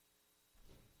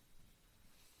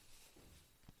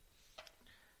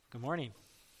Good morning.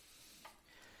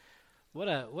 What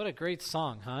a great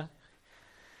song, huh?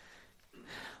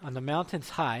 On the mountains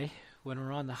high, when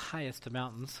we're on the highest of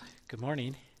mountains. Good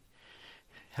morning.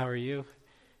 How are you?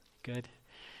 Good.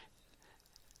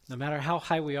 No matter how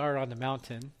high we are on the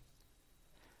mountain,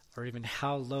 or even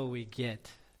how low we get,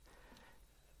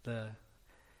 the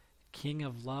King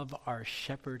of Love, our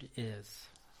shepherd is.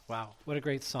 Wow, what a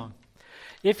great song.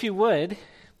 If you would,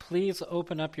 please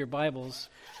open up your Bibles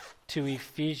to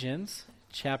Ephesians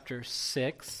chapter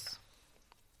 6.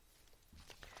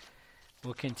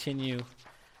 We'll continue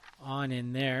on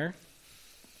in there.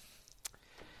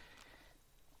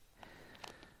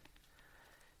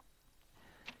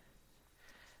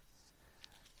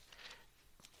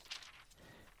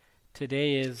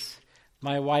 Today is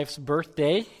my wife's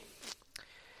birthday,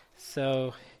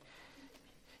 so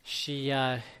she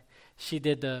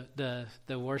did the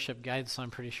worship guide, so I'm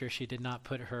pretty sure she did not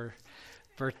put her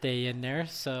birthday in there.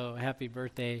 So happy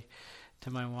birthday to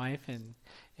my wife and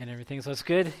everything. So it's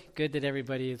good that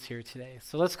everybody is here today.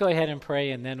 So let's go ahead and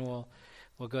pray, and then we'll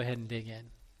go ahead and dig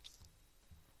in.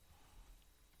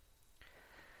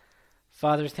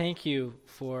 Father, thank you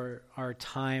for our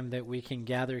time that we can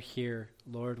gather here,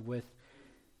 Lord,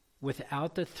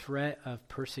 without the threat of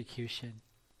persecution.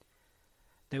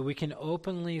 That we can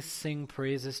openly sing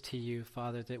praises to you,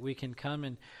 Father, that we can come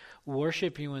and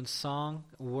worship you in song,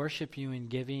 worship you in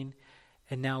giving,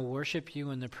 and now worship you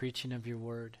in the preaching of your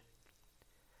word.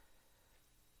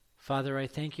 Father, I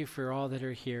thank you for all that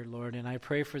are here, Lord, and I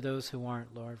pray for those who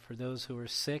aren't, Lord, for those who are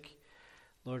sick.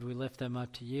 Lord, we lift them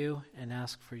up to you and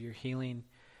ask for your healing.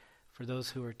 For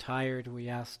those who are tired, we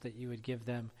ask that you would give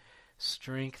them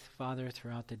strength, Father,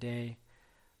 throughout the day.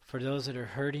 For those that are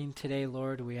hurting today,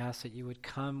 Lord, we ask that you would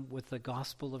come with the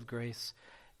gospel of grace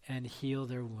and heal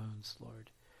their wounds,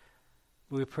 Lord.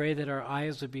 We pray that our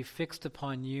eyes would be fixed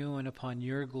upon you and upon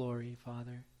your glory,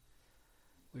 Father.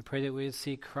 We pray that we would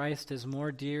see Christ as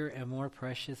more dear and more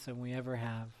precious than we ever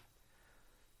have.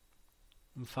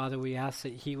 And Father, we ask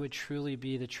that he would truly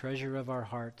be the treasure of our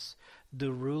hearts,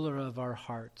 the ruler of our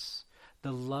hearts,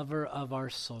 the lover of our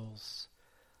souls.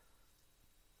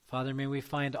 Father, may we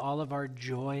find all of our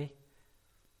joy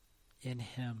in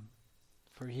him,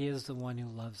 for he is the one who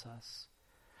loves us.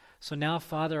 So now,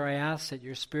 Father, I ask that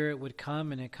your Spirit would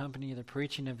come and accompany the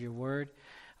preaching of your word.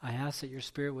 I ask that your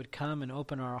Spirit would come and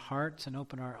open our hearts and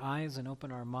open our eyes and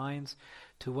open our minds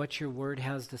to what your word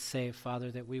has to say,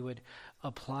 Father, that we would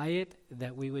apply it,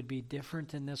 that we would be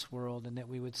different in this world, and that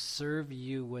we would serve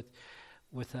you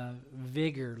with a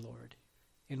vigor, Lord,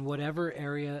 in whatever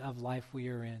area of life we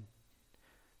are in.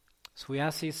 So we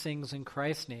ask these things in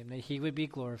Christ's name, that he would be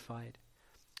glorified.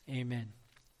 Amen.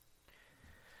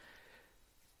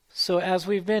 So as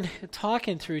we've been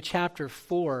talking through chapter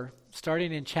 4,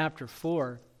 starting in chapter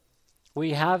 4,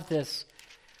 we have this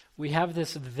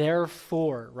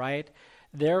therefore, right?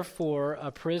 Therefore, a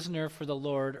prisoner for the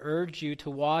Lord, urge you to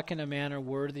walk in a manner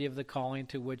worthy of the calling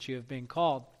to which you have been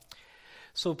called.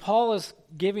 So Paul is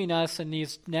giving us in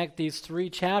these 3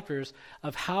 chapters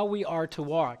of how we are to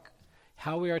walk.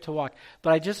 How we are to walk.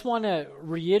 But I just want to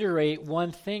reiterate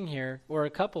one thing here, or a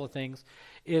couple of things,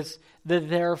 is the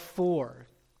therefore.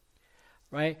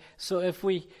 Right? So if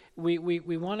we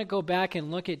want to go back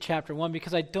and look at chapter 1,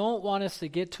 because I don't want us to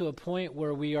get to a point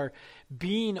where we are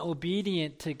being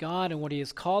obedient to God and what he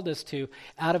has called us to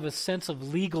out of a sense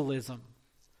of legalism,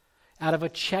 out of a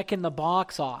check in the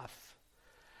box off.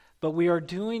 But we are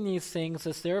doing these things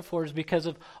as therefore is because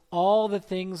of all the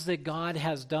things that God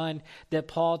has done that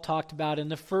Paul talked about in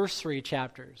the first 3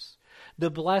 chapters. The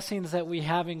blessings that we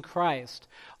have in Christ,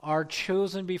 our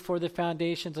chosen before the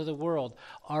foundations of the world,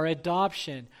 our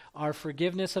adoption, our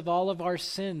forgiveness of all of our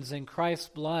sins in Christ's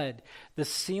blood, the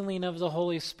sealing of the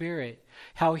Holy Spirit,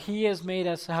 how he has made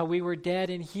us, how we were dead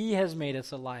and he has made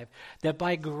us alive, that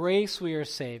by grace we are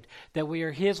saved, that we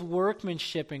are his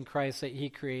workmanship in Christ that he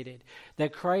created,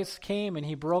 that Christ came and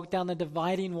he broke down the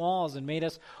dividing walls and made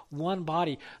us one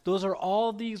body. Those are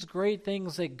all these great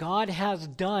things that God has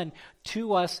done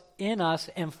to us, in us,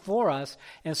 and for us.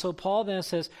 And so Paul then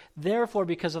says, therefore,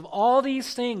 because of all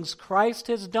these things Christ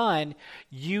has done,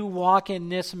 you walk in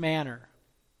this manner.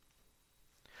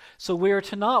 So we are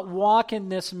to not walk in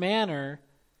this manner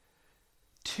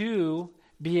to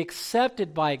be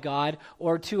accepted by God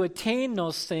or to attain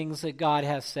those things that God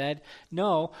has said.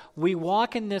 No, we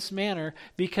walk in this manner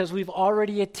because we've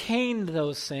already attained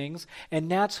those things, and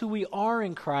that's who we are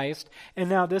in Christ. And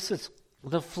now this is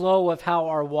the flow of how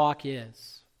our walk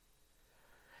is.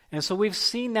 And so we've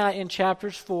seen that in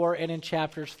chapters 4 and in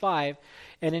chapters 5.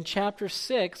 And in chapter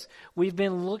 6, we've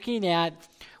been looking at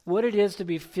what it is to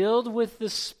be filled with the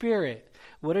Spirit,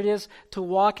 what it is to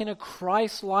walk in a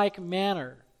Christ-like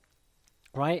manner,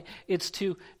 right? It's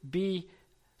to be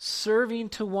serving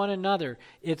to one another.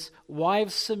 It's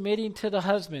wives submitting to the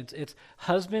husbands. It's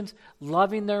husbands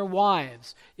loving their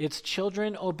wives. It's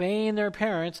children obeying their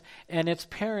parents, and it's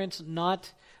parents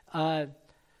not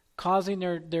causing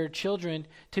their children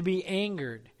to be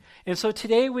angered. And so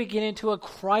today we get into a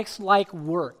Christ-like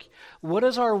work. What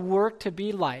is our work to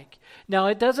be like? Now,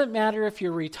 it doesn't matter if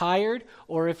you're retired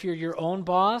or if you're your own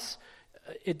boss.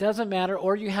 It doesn't matter,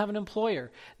 or you have an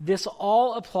employer. This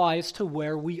all applies to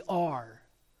where we are.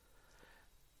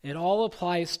 It all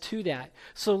applies to that.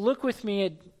 So look with me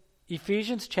at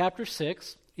Ephesians chapter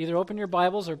 6. Either open your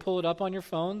Bibles or pull it up on your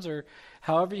phones or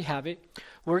however you have it.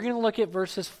 We're going to look at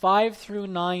verses 5 through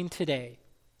 9 today.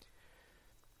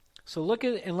 So look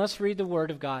at and let's read the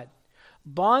word of God.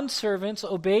 Bondservants,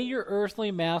 obey your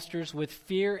earthly masters with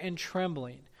fear and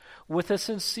trembling, with a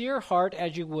sincere heart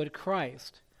as you would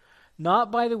Christ.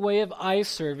 Not by the way of eye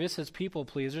service as people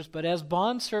pleasers, but as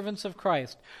bondservants of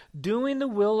Christ, doing the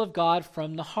will of God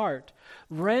from the heart,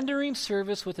 rendering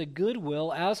service with a good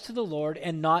will as to the Lord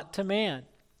and not to man,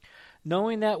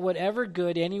 knowing that whatever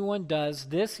good anyone does,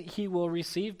 this he will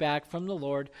receive back from the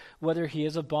Lord, whether he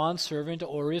is a bondservant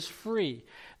or is free.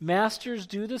 Masters,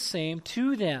 do the same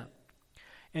to them.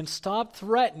 And stop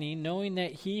threatening, knowing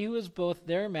that he who is both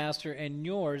their master and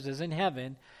yours is in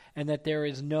heaven, and that there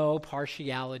is no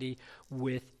partiality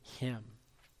with him.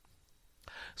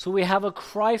 So we have a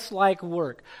Christ-like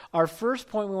work. Our first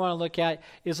point we want to look at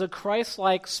is a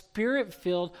Christ-like,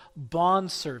 spirit-filled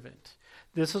bondservant.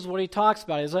 This is what he talks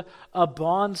about, is a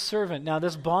bondservant. Now,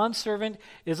 this bondservant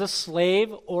is a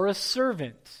slave or a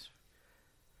servant.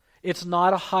 It's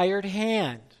not a hired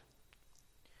hand.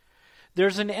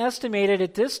 There's an estimated,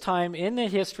 at this time in the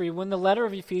history, when the letter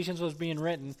of Ephesians was being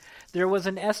written, there was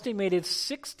an estimated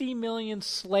 60 million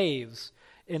slaves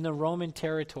in the Roman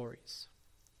territories.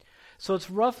 So it's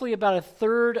roughly about a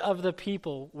third of the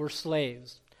people were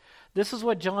slaves. This is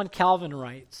what John Calvin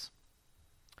writes.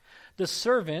 The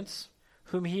servants,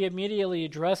 whom he immediately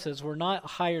addresses, were not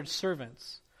hired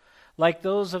servants, like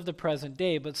those of the present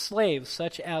day, but slaves,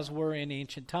 such as were in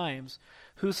ancient times,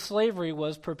 whose slavery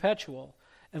was perpetual,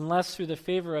 unless through the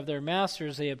favor of their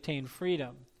masters they obtained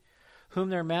freedom, whom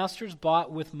their masters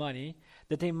bought with money,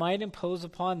 that they might impose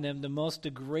upon them the most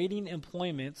degrading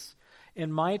employments,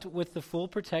 and might, with the full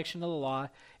protection of the law,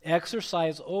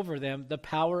 exercise over them the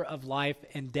power of life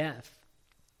and death.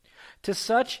 To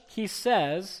such he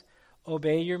says,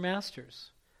 obey your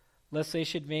masters, lest they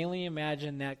should vainly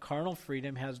imagine that carnal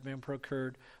freedom has been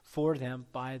procured for them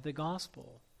by the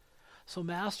gospel. So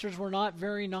masters were not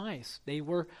very nice. They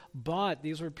were bought.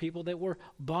 These were people that were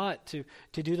bought to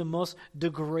do the most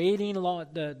degrading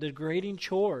degrading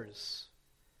chores.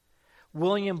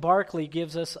 William Barclay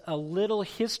gives us a little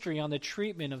history on the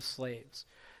treatment of slaves.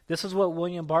 This is what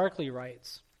William Barclay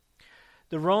writes.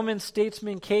 The Roman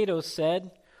statesman Cato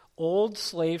said, old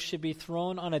slaves should be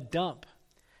thrown on a dump,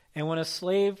 and when a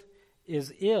slave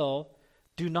is ill,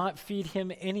 do not feed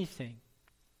him anything.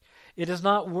 It is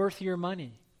not worth your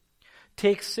money.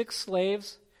 Take sick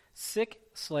slaves,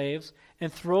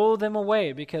 and throw them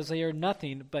away, because they are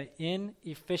nothing but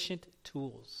inefficient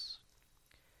tools.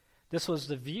 This was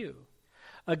the view.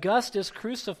 Augustus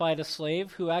crucified a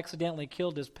slave who accidentally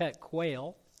killed his pet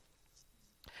quail,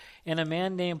 and a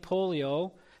man named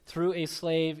Pollio threw a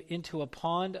slave into a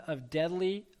pond of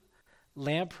deadly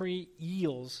lamprey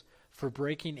eels for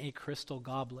breaking a crystal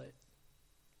goblet.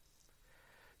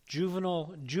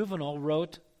 Juvenal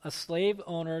wrote, a slave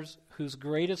owner whose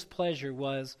greatest pleasure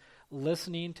was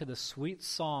listening to the sweet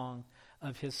song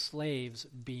of his slaves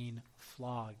being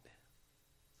flogged.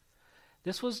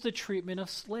 This was the treatment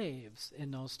of slaves in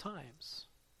those times.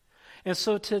 And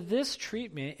so to this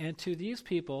treatment and to these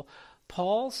people,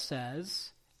 Paul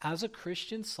says, as a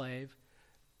Christian slave,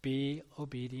 be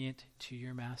obedient to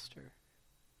your master.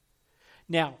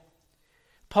 Now,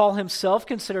 Paul himself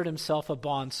considered himself a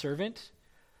bondservant,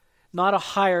 not a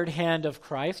hired hand of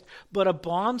Christ, but a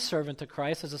bondservant to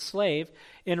Christ as a slave.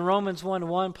 In Romans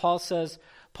 1:1, Paul says,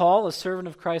 Paul, a servant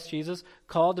of Christ Jesus,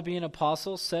 called to be an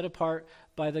apostle, set apart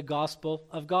by the gospel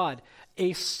of God.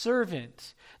 A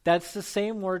servant. That's the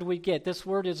same word we get. This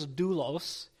word is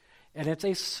doulos, and it's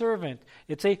a servant.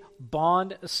 It's a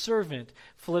bond servant.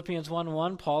 Philippians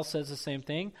 1:1, Paul says the same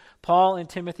thing. Paul and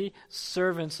Timothy,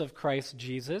 servants of Christ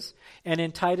Jesus. And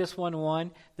in Titus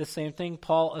 1:1, the same thing.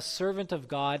 Paul, a servant of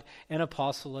God, an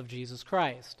apostle of Jesus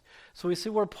Christ. So we see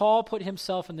where Paul put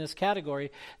himself in this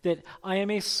category, that I am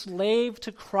a slave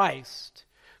to Christ.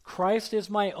 Christ is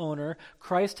my owner.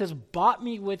 Christ has bought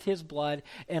me with his blood,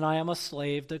 and I am a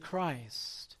slave to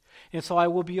Christ. And so I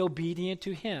will be obedient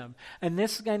to him. And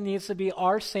this needs to be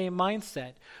our same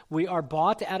mindset. We are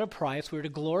bought at a price. We're to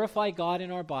glorify God in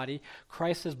our body.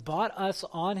 Christ has bought us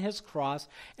on his cross,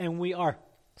 and we are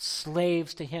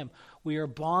slaves to him. We are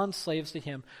bond slaves to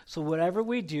him. So whatever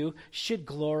we do should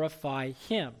glorify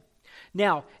him.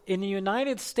 Now, in the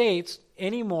United States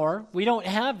anymore, we don't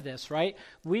have this, right?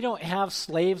 We don't have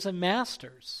slaves and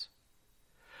masters.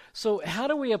 So how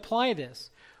do we apply this?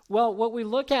 Well, what we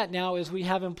look at now is we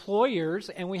have employers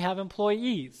and we have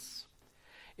employees.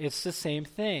 It's the same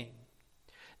thing.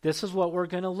 This is what we're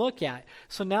going to look at.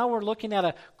 So now we're looking at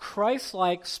a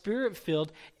Christ-like,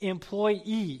 Spirit-filled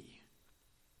employee.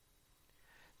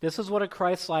 This is what a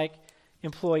Christ-like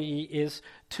employee is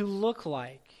to look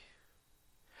like.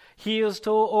 He is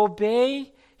to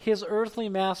obey his earthly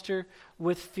master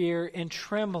with fear and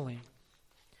trembling.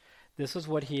 This is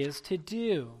what he is to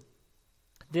do.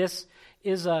 This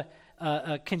is a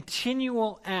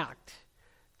continual act.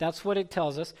 That's what it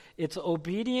tells us. It's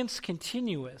obedience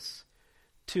continuous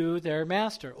to their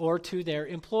master or to their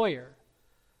employer.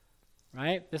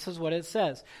 Right? This is what it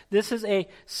says. This is a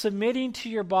submitting to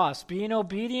your boss, being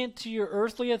obedient to your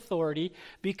earthly authority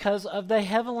because of the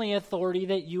heavenly authority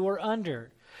that you are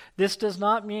under. This does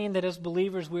not mean that as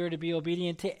believers we are to be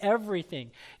obedient to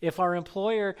everything. If our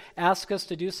employer asks us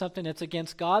to do something that's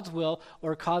against God's will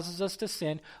or causes us to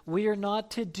sin, we are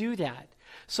not to do that.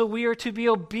 So we are to be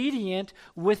obedient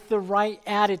with the right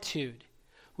attitude.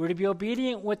 We're to be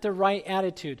obedient with the right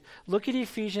attitude. Look at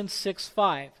Ephesians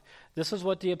 6:5. This is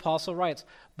what the apostle writes.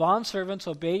 Bondservants,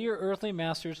 obey your earthly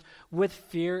masters with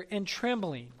fear and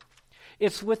trembling.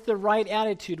 It's with the right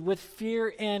attitude, with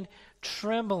fear and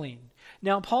trembling.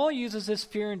 Now, Paul uses this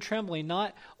fear and trembling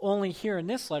not only here in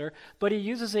this letter, but he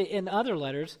uses it in other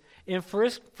letters. In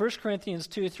 1 Corinthians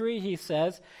 2:3, he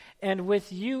says, and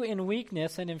with you in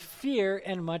weakness and in fear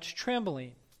and much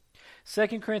trembling.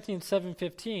 2 Corinthians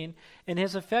 7:15, and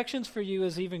his affections for you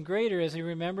is even greater as he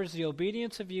remembers the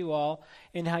obedience of you all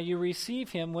and how you receive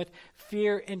him with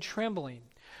fear and trembling.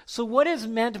 So what is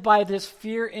meant by this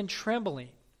fear and trembling?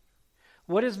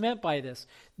 What is meant by this?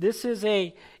 This is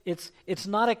it's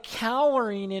not a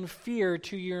cowering in fear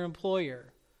to your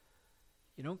employer.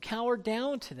 You don't cower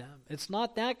down to them. It's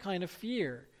not that kind of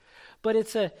fear. But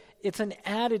it's an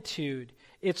attitude.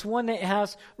 It's one that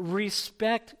has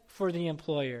respect for the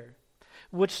employer,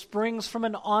 which springs from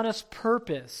an honest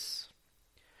purpose.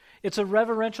 It's a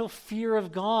reverential fear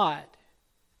of God,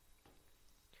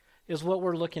 is what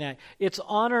we're looking at. It's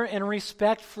honor and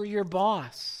respect for your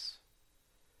boss.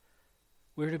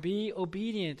 We're to be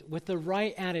obedient with the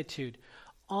right attitude,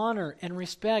 honor and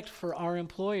respect for our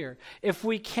employer. If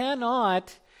we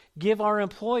cannot give our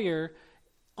employer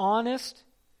honest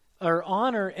or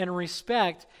honor and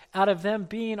respect out of them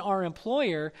being our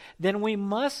employer, then we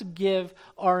must give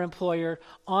our employer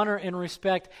honor and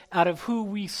respect out of who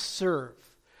we serve,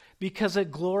 because it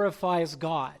glorifies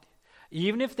God.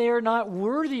 Even if they are not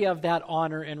worthy of that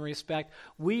honor and respect,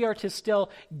 we are to still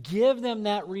give them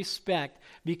that respect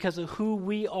because of who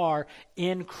we are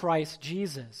in Christ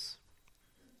Jesus.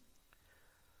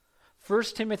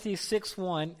 1 Timothy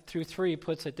 6:1 through 3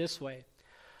 puts it this way.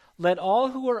 Let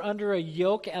all who are under a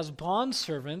yoke as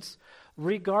bondservants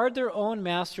regard their own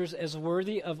masters as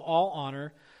worthy of all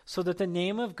honor, so that the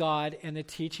name of God and the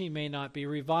teaching may not be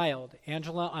reviled.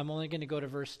 Angela, I'm only going to go to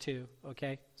verse 2,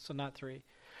 okay? So not 3.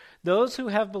 Those who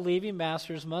have believing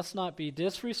masters must not be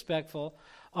disrespectful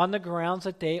on the grounds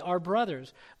that they are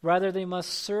brothers. Rather, they must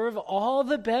serve all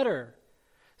the better,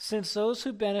 since those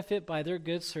who benefit by their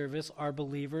good service are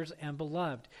believers and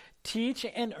beloved. Teach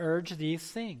and urge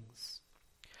these things.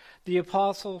 The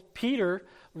apostle Peter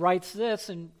writes this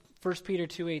in 1 Peter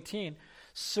 2:18.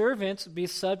 Servants, be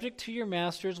subject to your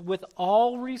masters with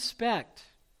all respect,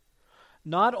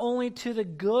 not only to the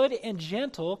good and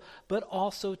gentle, but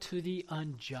also to the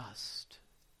unjust.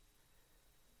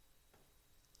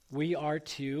 We are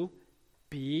to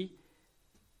be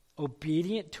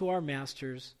obedient to our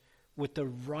masters with the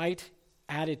right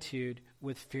attitude,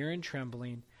 with fear and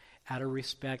trembling, out of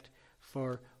respect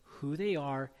for who they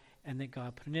are and that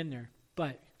God put in there.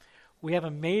 But we have a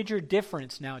major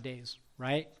difference nowadays,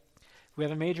 right? We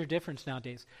have a major difference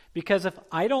nowadays. Because if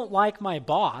I don't like my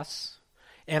boss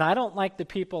and I don't like the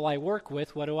people I work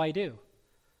with, what do?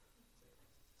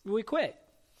 We quit,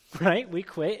 right? We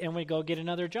quit and we go get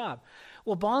another job.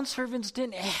 Well, bondservants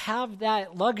didn't have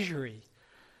that luxury.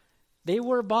 They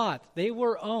were bought. They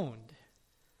were owned.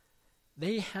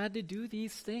 They had to do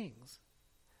these things,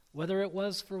 whether it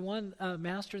was for one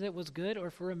master that was good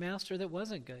or for a master that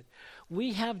wasn't good.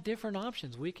 We have different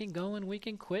options. We can go and we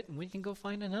can quit and we can go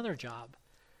find another job.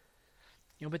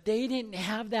 But they didn't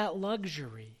have that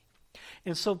luxury.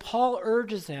 And so Paul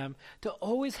urges them to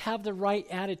always have the right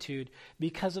attitude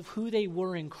because of who they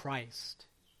were in Christ.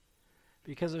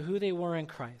 Because of who they were in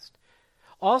Christ.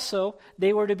 Also,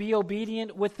 they were to be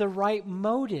obedient with the right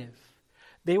motive.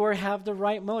 They were to have the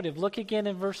right motive. Look again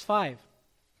in verse 5.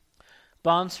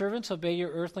 Bondservants, obey your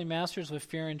earthly masters with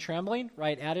fear and trembling,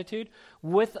 right attitude,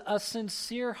 with a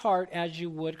sincere heart as you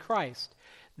would Christ.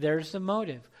 There's the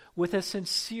motive. With a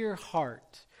sincere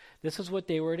heart. This is what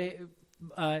they were to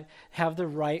have the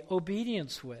right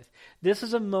obedience with. This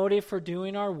is a motive for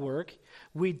doing our work.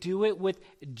 We do it with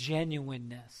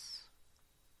genuineness.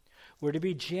 We're to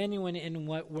be genuine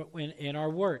in our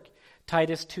work.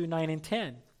 Titus 2:9 and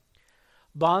 10.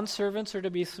 Bondservants are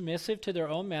to be submissive to their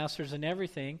own masters in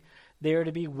everything. They are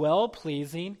to be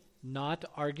well-pleasing, not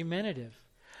argumentative,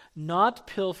 not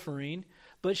pilfering,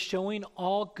 but showing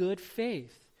all good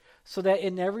faith, so that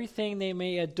in everything they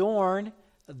may adorn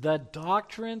the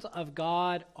doctrines of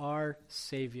God our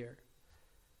Savior.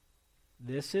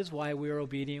 This is why we are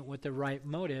obedient with the right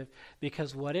motive,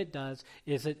 because what it does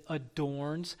is it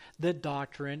adorns the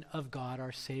doctrine of God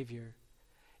our Savior.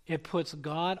 It puts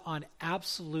God on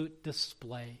absolute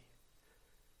display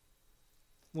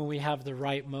when we have the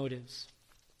right motives.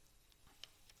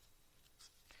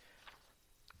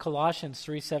 Colossians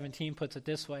 3:17 puts it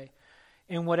this way.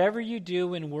 And whatever you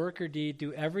do in word or deed,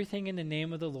 do everything in the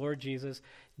name of the Lord Jesus,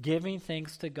 giving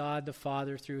thanks to God the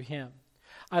Father through him.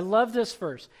 I love this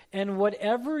verse. And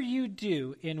whatever you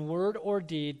do in word or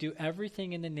deed, do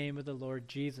everything in the name of the Lord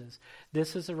Jesus.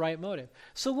 This is the right motive.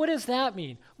 So what does that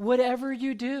mean? Whatever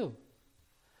you do.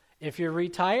 If you're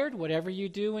retired, whatever you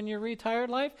do in your retired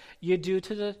life, you do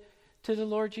to the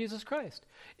Lord Jesus Christ.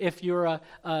 If you're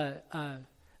a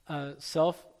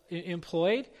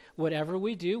self-employed, whatever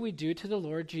we do to the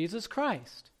Lord Jesus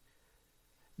Christ.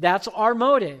 That's our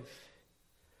motive.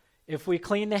 If we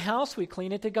clean the house, we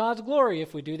clean it to God's glory.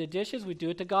 If we do the dishes, we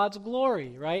do it to God's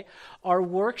glory, right? Our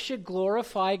work should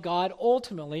glorify God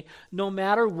ultimately, no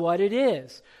matter what it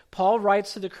is. Paul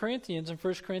writes to the Corinthians in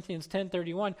 1 Corinthians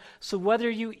 10:31, so whether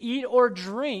you eat or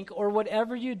drink or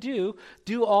whatever you do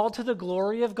all to the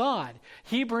glory of God.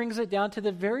 He brings it down to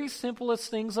the very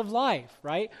simplest things of life,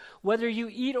 right? Whether you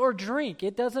eat or drink,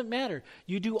 it doesn't matter.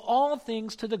 You do all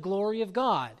things to the glory of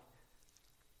God.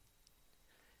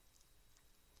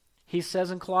 He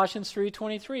says in Colossians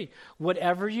 3:23,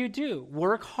 whatever you do,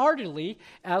 work heartily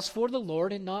as for the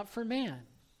Lord and not for man.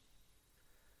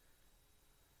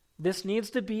 This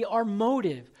needs to be our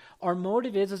motive. Our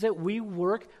motive is that we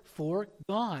work for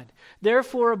God.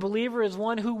 Therefore, a believer is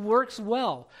one who works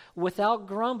well, without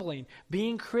grumbling,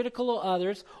 being critical of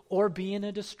others, or being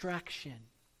a distraction.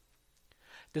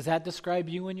 Does that describe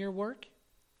you in your work?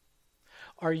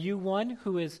 Are you one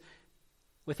who is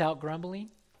without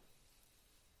grumbling?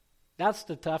 That's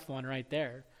the tough one right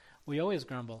there. We always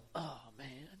grumble. Oh,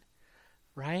 man.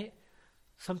 Right?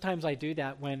 Sometimes I do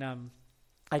that when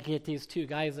I get these two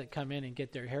guys that come in and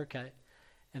get their haircut,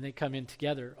 and they come in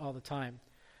together all the time.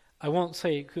 I won't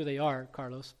say who they are,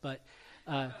 Carlos, but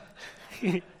I'm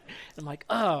like,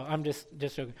 oh, I'm just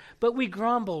joking. But we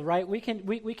grumble, right? We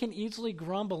can easily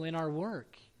grumble in our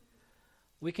work.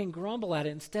 We can grumble at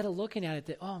it instead of looking at it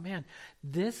that, oh, man,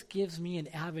 this gives me an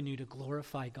avenue to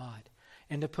glorify God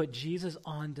and to put Jesus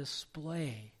on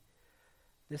display.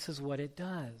 This is what it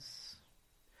does.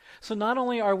 So not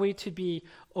only are we to be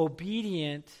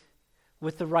obedient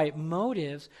with the right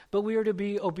motives, but we are to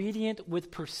be obedient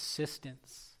with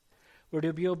persistence. We're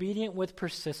to be obedient with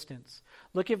persistence.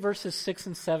 Look at verses 6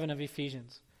 and 7 of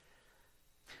Ephesians.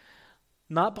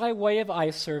 Not by way of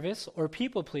eye service or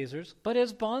people pleasers, but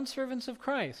as bondservants of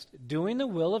Christ, doing the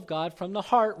will of God from the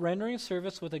heart, rendering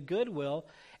service with a good will,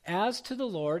 as to the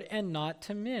Lord and not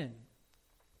to men.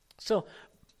 So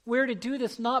we're to do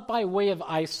this not by way of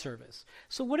eye service.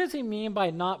 So what does he mean by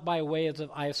not by way of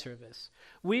eye service?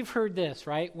 We've heard this,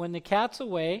 right? When the cat's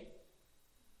away,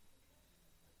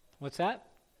 what's that?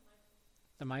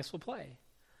 The mice will play,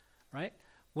 right?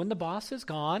 When the boss is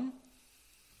gone,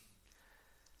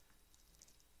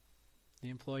 the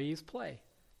employees play,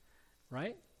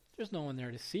 right? There's no one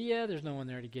there to see you. There's no one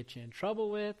there to get you in trouble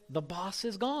with. The boss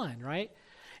is gone, right?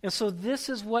 And so this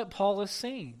is what Paul is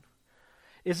saying,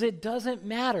 is it doesn't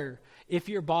matter if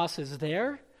your boss is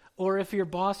there or if your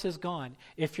boss is gone,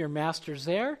 if your master's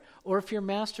there or if your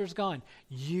master's gone.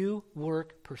 You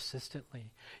work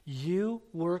persistently. You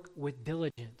work with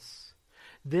diligence.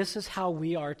 This is how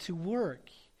we are to work.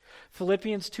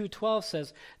 Philippians 2:12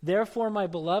 says, therefore, my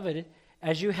beloved,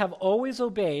 as you have always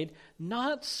obeyed,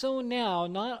 not so now,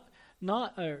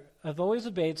 have always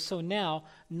obeyed, so now,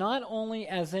 not only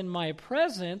as in my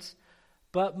presence,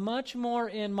 but much more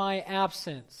in my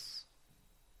absence.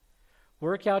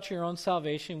 Work out your own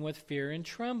salvation with fear and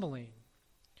trembling.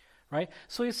 Right?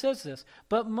 So he says this,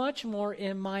 but much more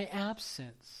in my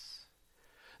absence.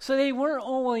 So they weren't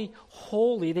only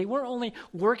holy, they weren't only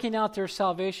working out their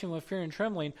salvation with fear and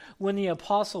trembling when the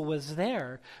apostle was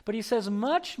there, but he says,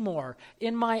 much more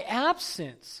in my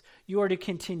absence, you are to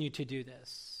continue to do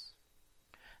this.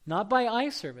 Not by eye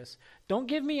service. Don't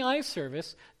give me eye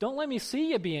service. Don't let me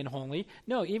see you being holy.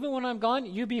 No, even when I'm gone,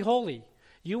 you be holy.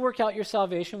 You work out your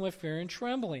salvation with fear and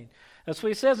trembling. That's what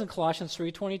he says in Colossians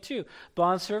 3:22.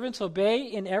 Bondservants, obey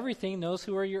in everything those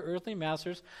who are your earthly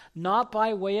masters, not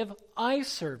by way of eye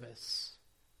service,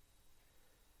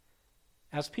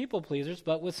 as people pleasers,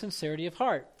 but with sincerity of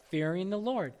heart, fearing the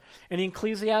Lord. And in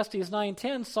Ecclesiastes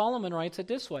 9:10, Solomon writes it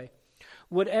this way,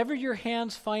 whatever your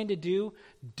hands find to do,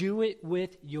 do it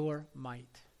with your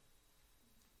might.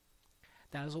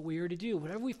 That is what we are to do.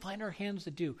 Whatever we find our hands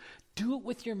to do it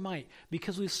with your might,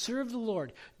 because we serve the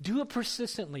Lord. Do it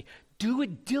persistently. Do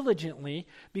it diligently,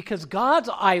 because God's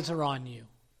eyes are on you.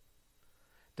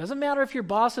 Doesn't matter if your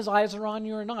boss's eyes are on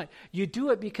you or not. You do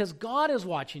it because God is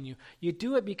watching you. You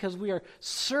do it because we are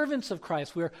servants of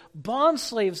Christ. We are bond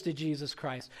slaves to Jesus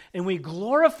Christ. And we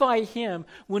glorify Him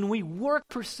when we work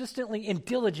persistently and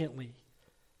diligently.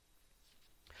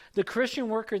 The Christian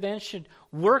worker then should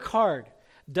work hard.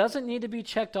 Doesn't need to be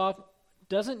checked up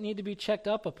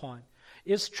upon,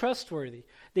 is trustworthy.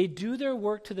 They do their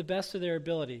work to the best of their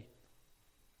ability.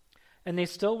 And they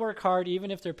still work hard even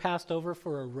if they're passed over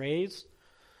for a raise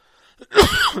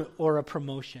or a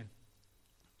promotion.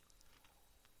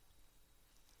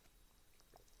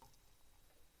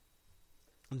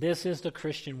 This is the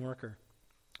Christian worker.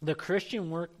 The Christian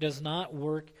work does not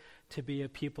work to be a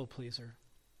people pleaser.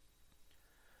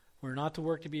 We're not to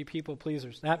work to be people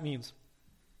pleasers. That means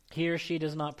he or she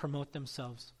does not promote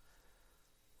themselves.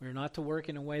 We're not to work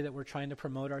in a way that we're trying to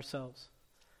promote ourselves.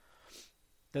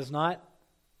 Does not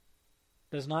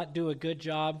do a good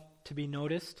job to be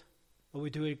noticed, but we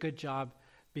do a good job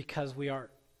because we are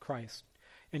Christ.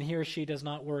 And he or she does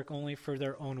not work only for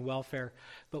their own welfare,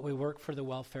 but we work for the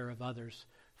welfare of others,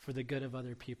 for the good of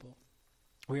other people.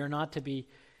 We are not to be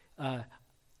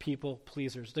people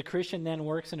pleasers. The Christian then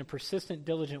works in a persistent,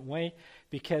 diligent way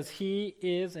because he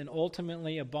is and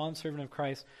ultimately a bondservant of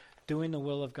Christ, doing the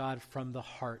will of God from the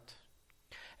heart.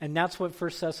 And that's what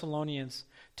 1 Thessalonians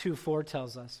 2:4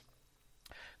 tells us.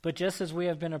 But just as we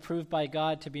have been approved by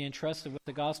God to be entrusted with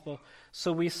the gospel,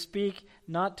 so we speak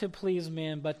not to please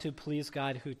men, but to please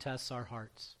God who tests our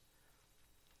hearts.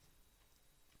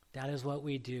 That is what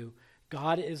we do.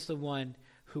 God is the one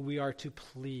who we are to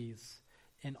please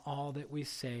in all that we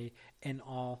say and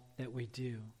all that we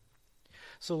do.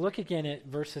 So look again at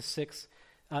verses 6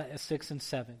 and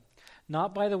 7.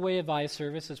 Not by the way of eye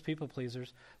service as people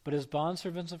pleasers, but as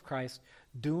bondservants of Christ,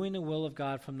 doing the will of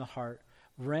God from the heart,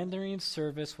 rendering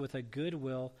service with a good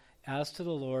will as to the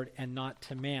Lord and not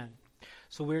to man.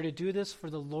 So we're to do this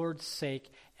for the Lord's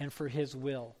sake and for His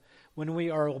will. When we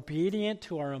are obedient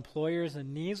to our employers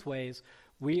in these ways,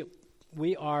 we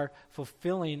are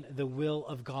fulfilling the will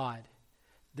of God.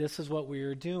 This is what we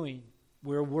are doing.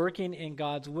 We're working in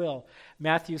God's will.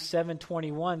 Matthew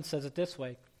 7:21 says it this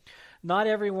way, not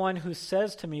everyone who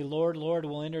says to me, Lord, Lord,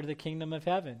 will enter the kingdom of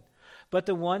heaven, but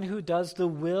the one who does the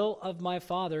will of my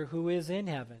Father who is in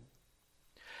heaven.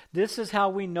 This is how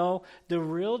we know the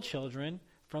real children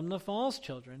from the false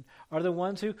children are the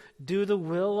ones who do the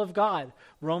will of God.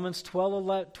 Romans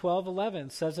 12:11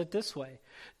 says it this way,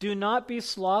 do not be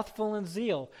slothful in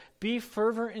zeal, be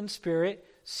fervent in spirit,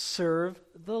 serve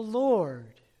the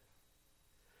Lord.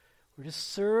 We're to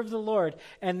serve the Lord.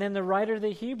 And then the writer of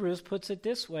the Hebrews puts it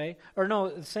this way, or no,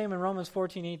 the same in Romans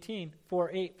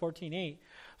 14:8.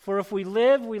 For if we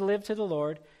live, we live to the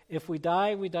Lord. If we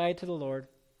die, we die to the Lord.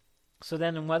 So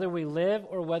then whether we live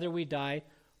or whether we die,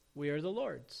 we are the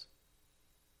Lord's.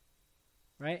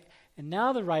 Right? And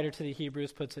now the writer to the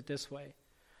Hebrews puts it this way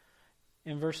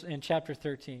in chapter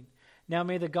 13. Now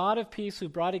may the God of peace, who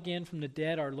brought again from the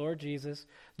dead our Lord Jesus,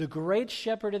 the great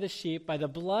shepherd of the sheep, by the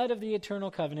blood of the eternal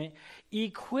covenant,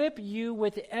 equip you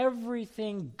with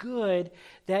everything good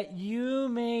that you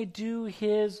may do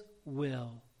His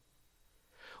will,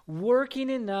 working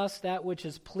in us that which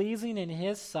is pleasing in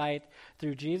His sight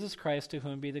through Jesus Christ, to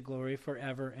whom be the glory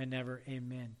forever and ever.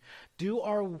 Amen.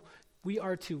 We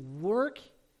are to work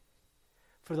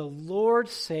for the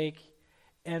Lord's sake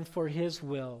and for His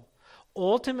will.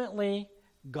 Ultimately,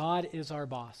 God is our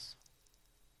boss.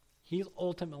 He's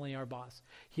ultimately our boss.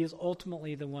 He is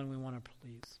ultimately the one we want to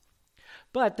please.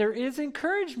 But there is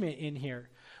encouragement in here.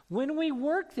 When we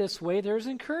work this way, there's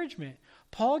encouragement.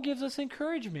 Paul gives us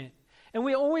encouragement. And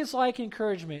we always like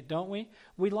encouragement, don't we?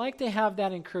 We like to have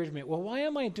that encouragement. Well, why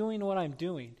am I doing what I'm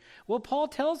doing? Well, Paul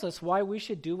tells us why we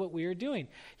should do what we are doing.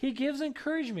 He gives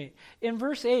encouragement. In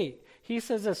verse 8, he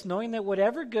says this, knowing that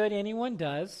whatever good anyone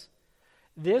does,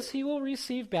 this he will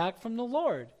receive back from the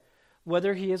Lord,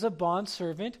 whether he is a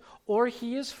bondservant or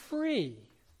he is free.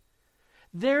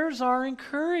 There's our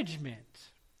encouragement.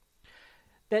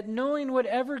 That knowing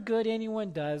whatever good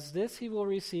anyone does, this he will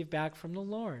receive back from the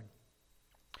Lord.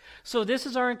 So this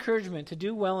is our encouragement to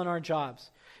do well in our jobs.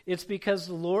 It's because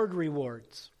the Lord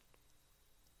rewards.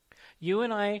 You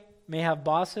and I may have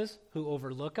bosses who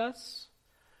overlook us.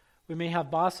 We may have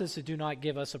bosses that do not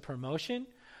give us a promotion.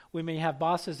 We may have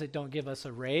bosses that don't give us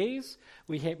a raise.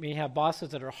 We may have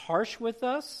bosses that are harsh with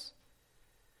us.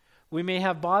 We may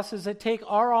have bosses that take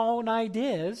our own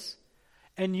ideas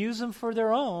and use them for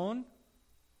their own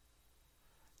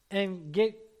and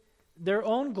get their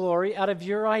own glory out of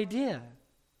your idea.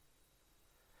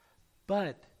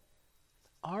 But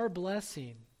our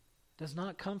blessing does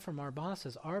not come from our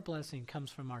bosses. Our blessing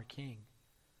comes from our King.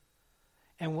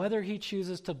 And whether he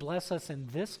chooses to bless us in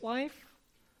this life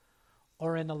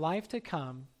or in the life to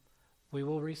come, we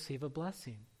will receive a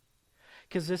blessing.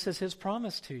 Because this is his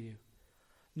promise to you,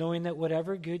 knowing that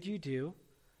whatever good you do,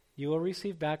 you will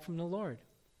receive back from the Lord.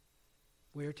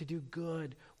 We are to do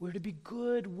good. We're to be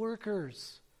good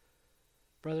workers.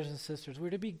 Brothers and sisters, we're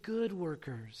to be good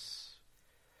workers.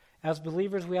 As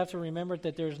believers, we have to remember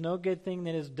that there's no good thing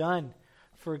that is done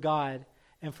for God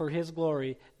and for his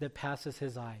glory that passes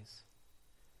his eyes.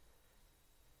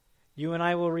 You and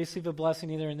I will receive a blessing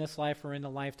either in this life or in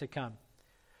the life to come.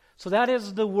 So that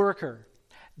is the worker.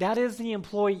 That is the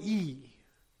employee.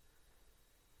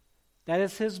 That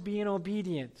is his being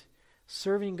obedient,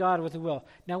 serving God with a will.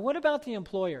 Now, what about the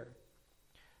employer?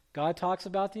 God talks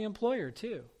about the employer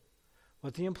too.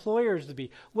 What the employer is to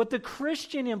be. What the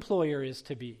Christian employer is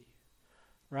to be.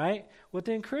 Right? What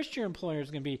the Christian employer is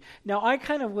going to be. Now, I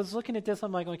kind of was looking at this.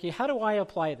 I'm like, okay, how do I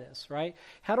apply this? Right?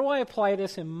 How do I apply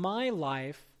this in my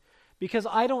life? Because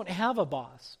I don't have a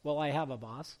boss. Well, I have a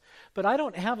boss. But I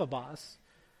don't have a boss.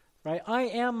 Right? I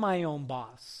am my own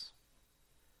boss.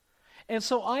 And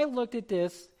so I looked at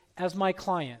this as my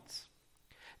clients.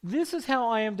 This is how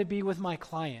I am to be with my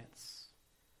clients.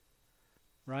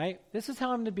 Right? This is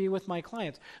how I'm to be with my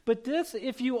clients. But this,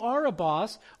 if you are a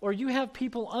boss or you have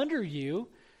people under you,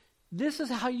 this is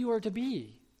how you are to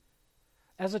be.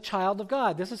 As a child of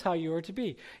God, this is how you are to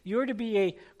be. You are to be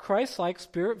a Christ-like,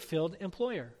 Spirit-filled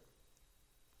employer.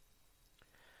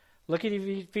 Look at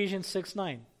Ephesians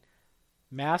 6:9.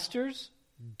 Masters,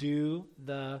 do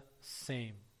the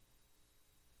same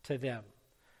to them.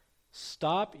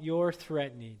 Stop your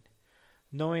threatening,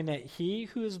 knowing that he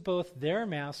who is both their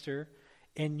master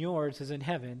and yours is in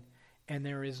heaven, and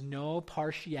there is no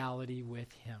partiality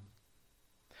with him.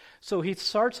 So he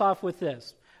starts off with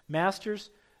this. Masters,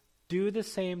 do the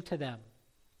same to them.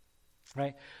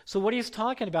 Right? So what he's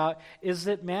talking about is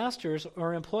that masters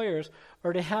or employers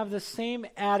are to have the same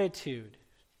attitude.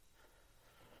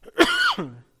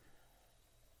 And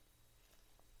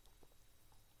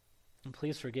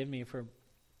please forgive me for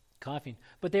coughing.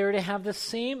 But they are to have the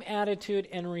same attitude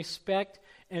and respect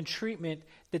and treatment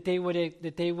that they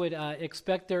would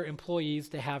expect their employees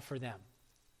to have for them.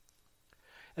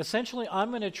 Essentially, I'm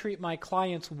going to treat my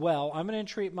clients well. I'm going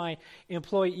to treat my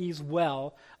employees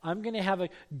well. I'm going to have a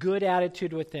good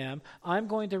attitude with them. I'm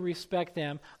going to respect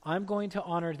them. I'm going to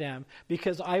honor them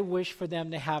because I wish for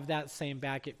them to have that same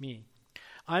back at me.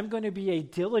 I'm going to be a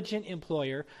diligent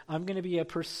employer. I'm going to be a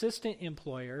persistent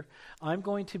employer. I'm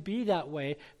going to be that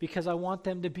way because I want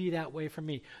them to be that way for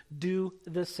me. Do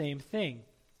the same thing.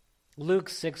 Luke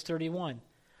 6:31.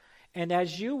 And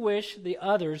as you wish the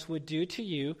others would do to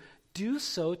you, do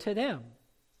so to them.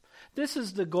 This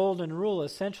is the golden rule,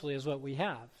 essentially, is what we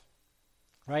have.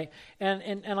 Right?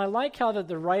 And I like how that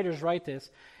the writers write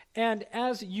this. And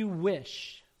as you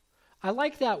wish. I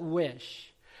like that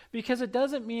wish. Because it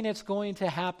doesn't mean it's going to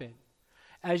happen.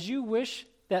 As you wish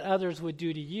that others would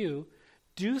do to you,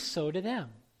 do so to them.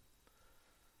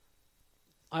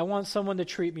 I want someone to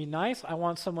treat me nice. I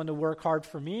want someone to work hard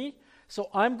for me. So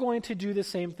I'm going to do the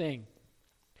same thing.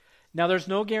 Now, there's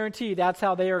no guarantee that's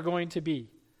how they are going to be.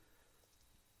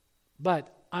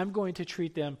 But I'm going to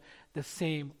treat them the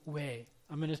same way.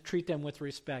 I'm going to treat them with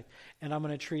respect, and I'm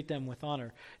going to treat them with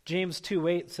honor. James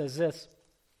 2:8 says this.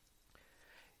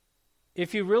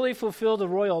 If you really fulfill the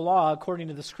royal law according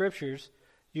to the Scriptures,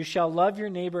 you shall love your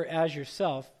neighbor as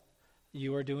yourself.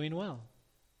 You are doing well.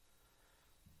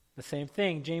 The same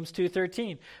thing, James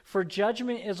 2:13. For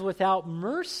judgment is without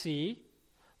mercy.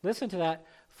 Listen to that.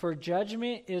 For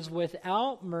judgment is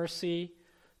without mercy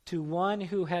to one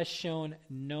who has shown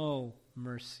no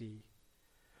mercy.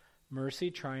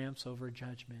 Mercy triumphs over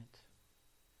judgment.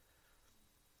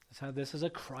 That's how this is a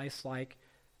Christ-like,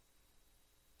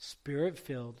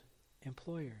 Spirit-filled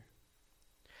employer.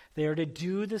 They are to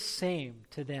do the same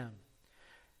to them.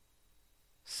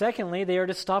 Secondly, they are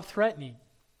to stop threatening.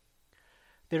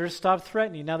 They are to stop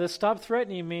threatening. Now, this stop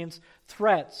threatening means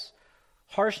threats,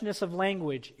 harshness of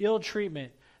language, ill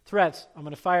treatment, threats. I'm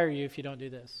going to fire you if you don't do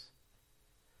this.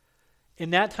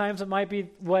 In that times, it might be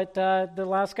what the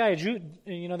last guy,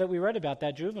 that we read about,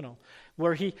 that juvenile,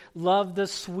 where he loved the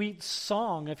sweet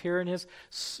song of hearing his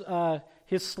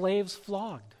slaves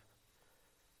flogged.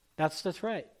 That's the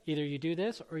threat. Either you do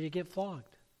this or you get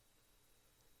flogged.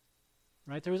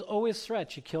 Right? There was always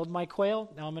threats. You killed my quail,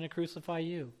 now I'm going to crucify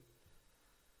you.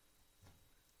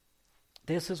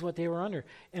 This is what they were under.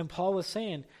 And Paul was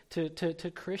saying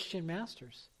to Christian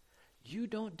masters, you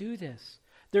don't do this.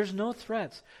 There's no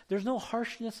threats. There's no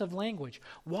harshness of language.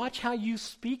 Watch how you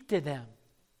speak to them.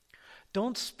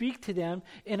 Don't speak to them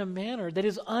in a manner that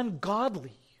is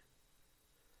ungodly.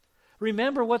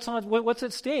 Remember what's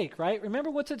at stake, right?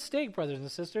 Remember what's at stake, brothers and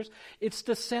sisters. It's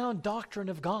the sound doctrine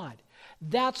of God.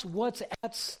 That's what's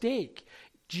at stake.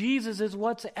 Jesus is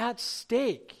what's at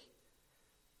stake.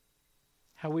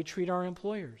 How we treat our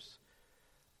employers,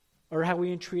 or how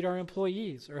we treat our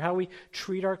employees, or how we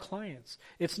treat our clients.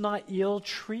 It's not ill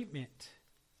treatment.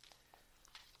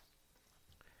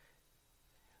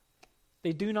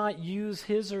 They do not use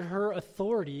his or her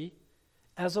authority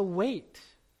as a weight.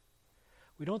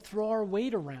 We don't throw our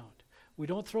weight around. We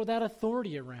don't throw that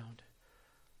authority around.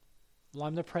 Well,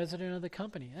 I'm the president of the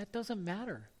company. That doesn't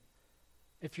matter.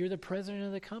 If you're the president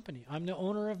of the company, I'm the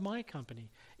owner of my company.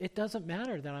 It doesn't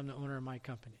matter that I'm the owner of my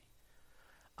company.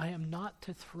 I am not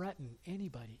to threaten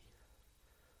anybody,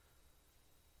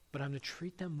 but I'm to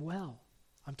treat them well.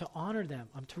 I'm to honor them.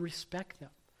 I'm to respect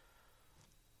them.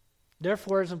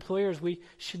 Therefore, as employers, we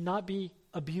should not be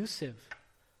abusive.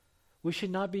 We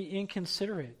should not be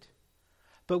inconsiderate,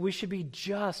 but we should be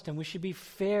just and we should be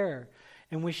fair,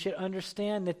 and we should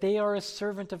understand that they are a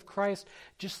servant of Christ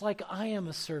just like I am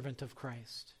a servant of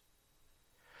Christ.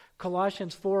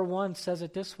 Colossians 4:1 says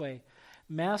it this way,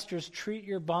 masters, treat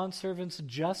your bondservants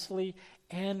justly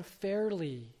and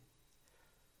fairly.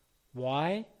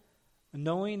 Why?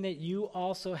 Knowing that you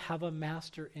also have a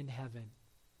master in heaven.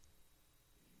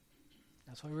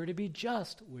 That's why we're to be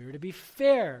just. We're to be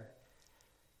fair.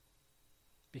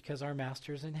 Because our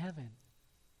master's in heaven.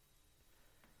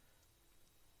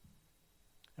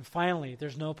 And finally,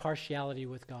 there's no partiality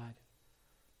with God.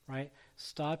 Right?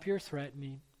 Stop your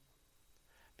threatening.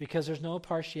 Because there's no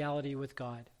partiality with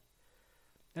God.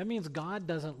 That means God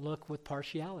doesn't look with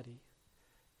partiality.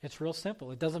 It's real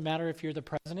simple. It doesn't matter if you're the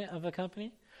president of a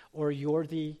company or you're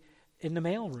in the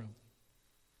mailroom.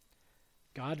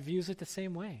 God views it the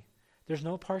same way. There's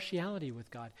no partiality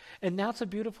with God. And that's a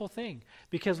beautiful thing,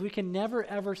 because we can never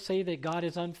ever say that God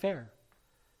is unfair.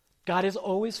 God is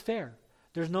always fair.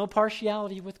 There's no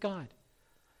partiality with God.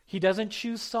 He doesn't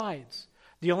choose sides.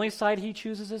 The only side he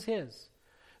chooses is his,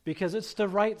 because it's the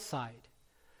right side.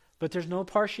 But there's no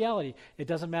partiality. It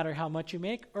doesn't matter how much you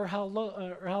make or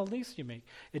how least you make.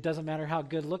 It doesn't matter how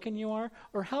good looking you are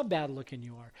or how bad looking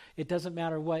you are. It doesn't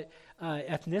matter what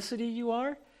ethnicity you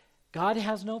are. God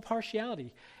has no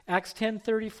partiality. Acts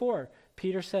 10:34,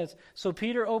 Peter says, so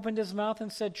Peter opened his mouth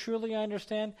and said, truly I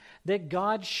understand that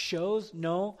God shows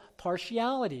no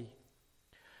partiality.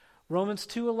 Romans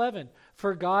 2:11,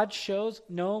 for God shows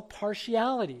no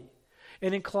partiality.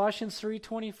 And in Colossians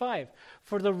 3:25,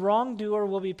 for the wrongdoer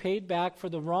will be paid back for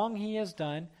the wrong he has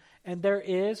done, and there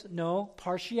is no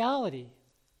partiality.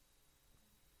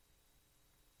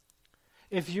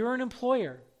 If you're an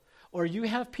employer or you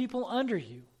have people under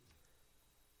you,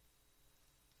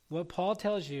 what Paul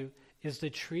tells you is to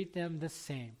treat them the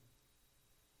same,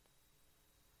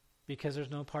 because there's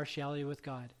no partiality with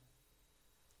God.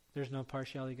 There's no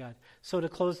partiality with God. So to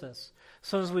close this.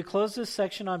 So as we close this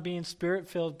section on being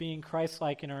Spirit-filled, being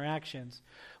Christ-like in our actions,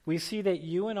 we see that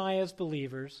you and I as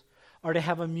believers are to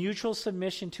have a mutual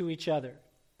submission to each other.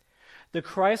 The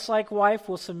Christ-like wife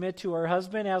will submit to her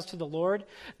husband as to the Lord.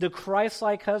 The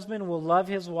Christ-like husband will love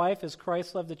his wife as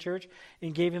Christ loved the church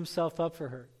and gave himself up for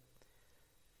her.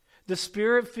 The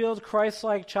Spirit-filled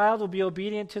Christ-like child will be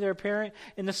obedient to their parent,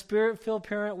 and the Spirit-filled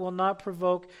parent will not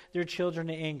provoke their children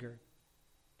to anger,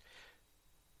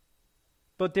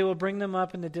 but they will bring them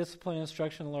up in the discipline and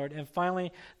instruction of the Lord. And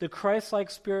finally, the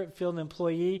Christ-like Spirit-filled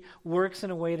employee works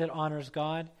in a way that honors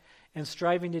God and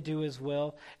striving to do his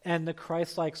will, and the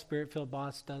Christ-like Spirit-filled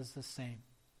boss does the same.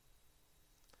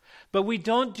 But we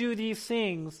don't do these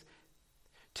things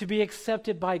to be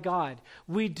accepted by God.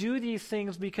 We do these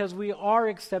things because we are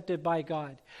accepted by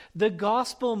God. The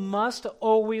gospel must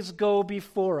always go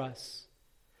before us.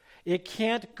 It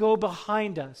can't go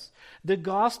behind us. The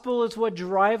gospel is what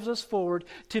drives us forward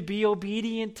to be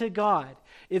obedient to God.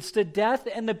 It's the death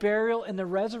and the burial and the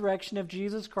resurrection of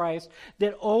Jesus Christ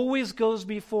that always goes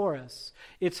before us.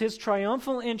 It's his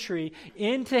triumphal entry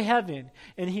into heaven,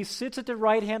 and he sits at the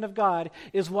right hand of God,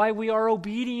 is why we are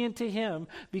obedient to him,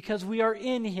 because we are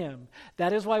in him.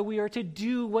 That is why we are to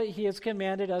do what he has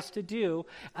commanded us to do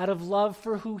out of love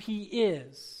for who he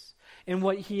is and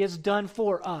what he has done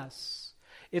for us.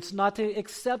 It's not to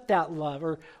accept that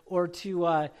love or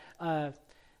to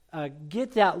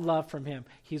get that love from him.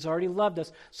 He's already loved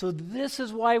us. So this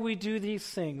is why we do these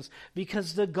things,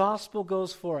 because the gospel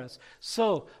goes for us.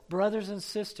 So, brothers and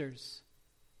sisters,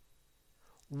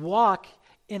 walk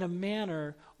in a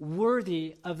manner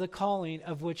worthy of the calling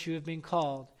of which you have been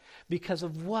called, because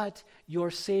of what your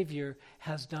Savior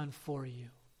has done for you.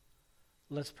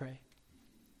 Let's pray.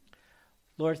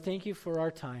 Lord, thank you for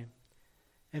our time.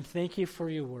 And thank you for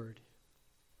your word.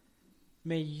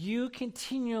 May you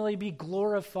continually be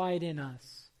glorified in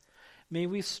us. May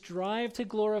we strive to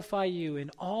glorify you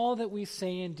in all that we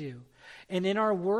say and do. And in our work